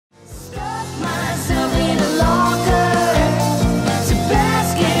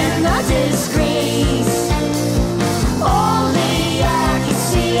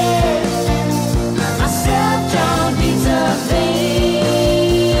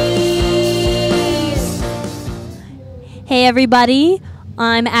everybody.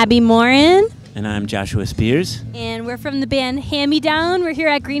 I'm Abby Morin. And I'm Joshua Spears. And we're from the band Hammydown. We're here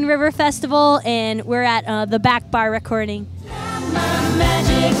at Green River Festival, and we're at the back bar recording.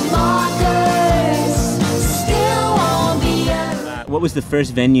 What was the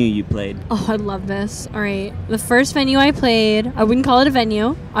first venue you played? Oh, I love this. All right. The first venue I played, I wouldn't call it a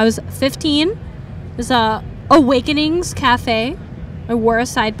venue. I was 15. It was Awakenings Cafe. I wore a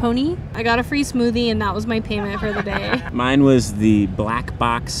side pony. I got a free smoothie, and that was my payment for the day. Mine was the Black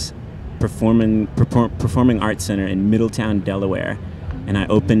Box Performing Arts Center in Middletown, Delaware. And I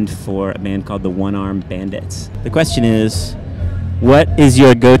opened for a band called the One Arm Bandits. The question is, what is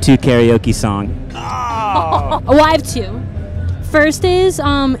your go-to karaoke song? Oh! Well, I have two. First is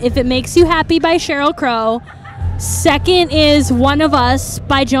If It Makes You Happy by Sheryl Crow. Second is One of Us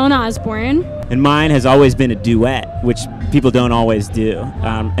by Joan Osborne. And mine has always been a duet, which people don't always do.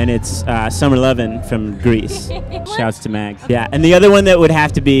 And it's Summer Lovin' from Grease. Shouts to Mag. Yeah, and the other one that would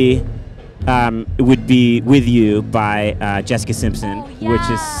have to be would be With You by Jessica Simpson, which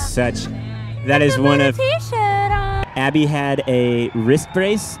is such... That is one of... Abby had a wrist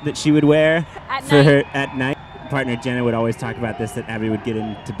brace that she would wear her at night. Partner Jenna would always talk about this, that Abby would get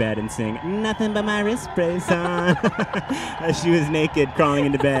into bed and sing "Nothing But My Wrist Brace On" as she was naked crawling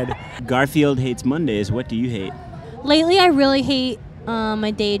into bed. Garfield hates Mondays. What do you hate? Lately, I really hate my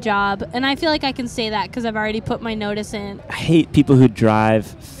day job, and I feel like I can say that because I've already put my notice in. I hate people who drive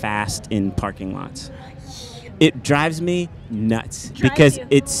fast in parking lots. It drives me nuts because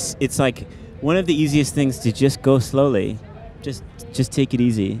it's like one of the easiest things to just go slowly, just take it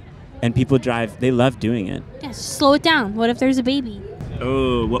easy. And people drive, they love doing it. Yeah, slow it down. What if there's a baby?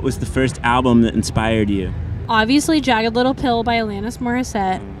 Oh, what was the first album that inspired you? Obviously, Jagged Little Pill by Alanis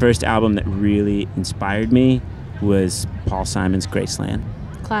Morissette. First album that really inspired me was Paul Simon's Graceland.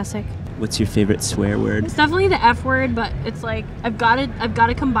 Classic. What's your favorite swear word? It's definitely the F word, but it's like I've got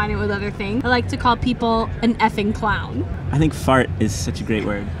to combine it with other things. I like to call people an effing clown. I think fart is such a great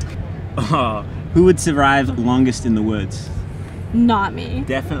word. Oh, who would survive longest in the woods? Not me.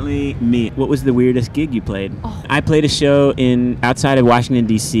 Definitely me. What was the weirdest gig you played? Oh. I played a show outside of Washington,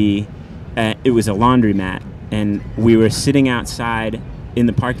 D.C. It was a laundromat, and we were sitting outside in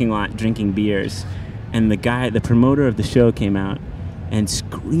the parking lot drinking beers, and the promoter of the show came out and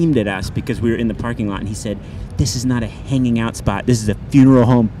screamed at us because we were in the parking lot, and he said, "This is not a hanging out spot. This is a funeral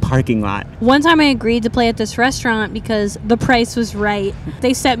home parking lot." One time I agreed to play at this restaurant because the price was right.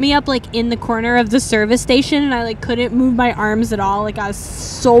 They set me up like in the corner of the service station, and I like couldn't move my arms at all. Like I was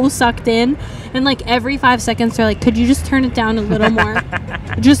so sucked in, and like every 5 seconds they're like, "Could you just turn it down a little more?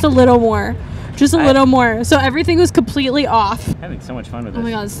 Just a little more. Just a little more." So everything was completely off. Having so much fun with this. Oh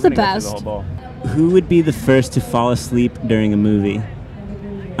my god, this is the best. Who would be the first to fall asleep during a movie?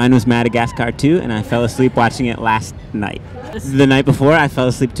 Mine was Madagascar 2, and I fell asleep watching it last night. The night before, I fell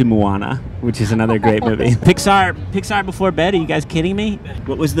asleep to Moana, which is another great movie. Pixar before bed? Are you guys kidding me?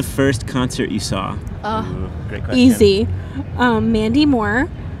 What was the first concert you saw? Great question. Easy. Mandy Moore.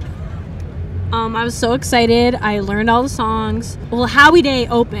 I was so excited. I learned all the songs. Well, Howie Day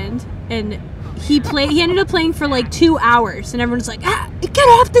opened, and he ended up playing for like 2 hours, and everyone's like, "Get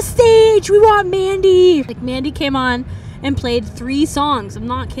off the stage! We want Mandy!" Like Mandy came on and played 3 songs. I'm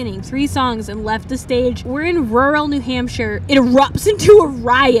not kidding. 3 songs and left the stage. We're in rural New Hampshire. It erupts into a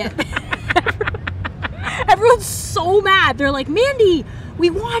riot. Everyone's so mad. They're like, "Mandy,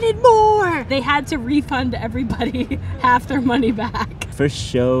 we wanted more." They had to refund everybody half their money back. First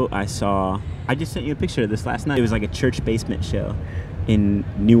show I saw, I just sent you a picture of this last night. It was like a church basement show in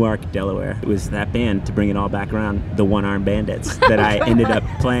Newark, Delaware. It was that band, to bring it all back around, the One Arm Bandits, that I ended up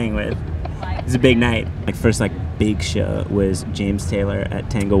playing with. It was a big night. My first big show was James Taylor at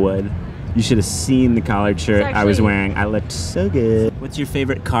Tanglewood. You should have seen the collared shirt I was wearing. I looked so good. What's your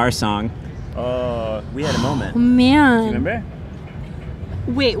favorite car song? Oh, we had a moment. Oh, man. Do you remember?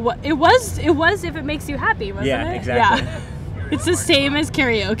 Wait, what? It was If It Makes You Happy, wasn't it? Yeah, exactly. Yeah. It's the same as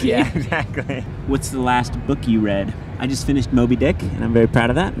karaoke. Yeah, exactly. What's the last book you read? I just finished Moby Dick, and I'm very proud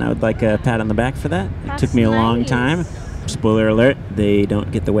of that, and I would like a pat on the back for that. It took me a long time. Spoiler alert, they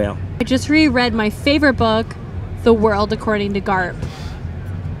don't get the whale. I just reread my favorite book, The World According to Garp.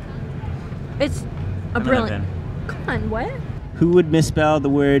 It's a brilliant... Come on, what? Who would misspell the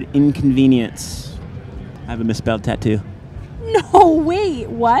word inconvenience? I have a misspelled tattoo. No, wait,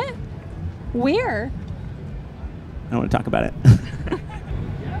 what? Where? I don't want to talk about it.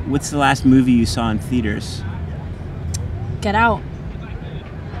 What's the last movie you saw in theaters? Get Out.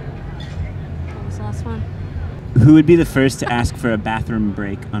 What was the last one? Who would be the first to ask for a bathroom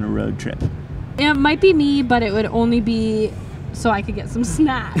break on a road trip? It might be me, but it would only be so I could get some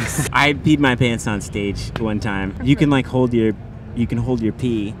snacks. I peed my pants on stage one time. You can like hold your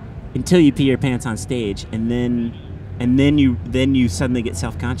pee until you pee your pants on stage, and then you suddenly get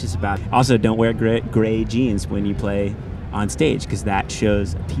self-conscious about it. Also, don't wear gray jeans when you play on stage because that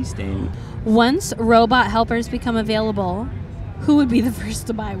shows a pee stain. Once robot helpers become available, who would be the first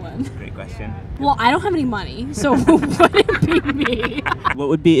to buy one? Great question. Well, I don't have any money, so would it be me? What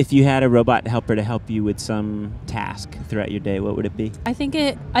would be if you had a robot helper to help you with some task throughout your day? What would it be? I think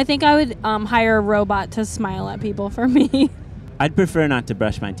I would hire a robot to smile at people for me. I'd prefer not to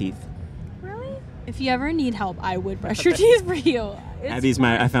brush my teeth. Really? If you ever need help, I would brush your teeth for you.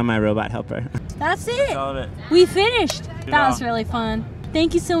 I found my robot helper. That's it. That's all of it. We finished. That was really fun.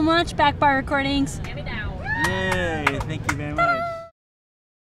 Thank you so much, Back Bar Recordings. Hammydown. Yeah.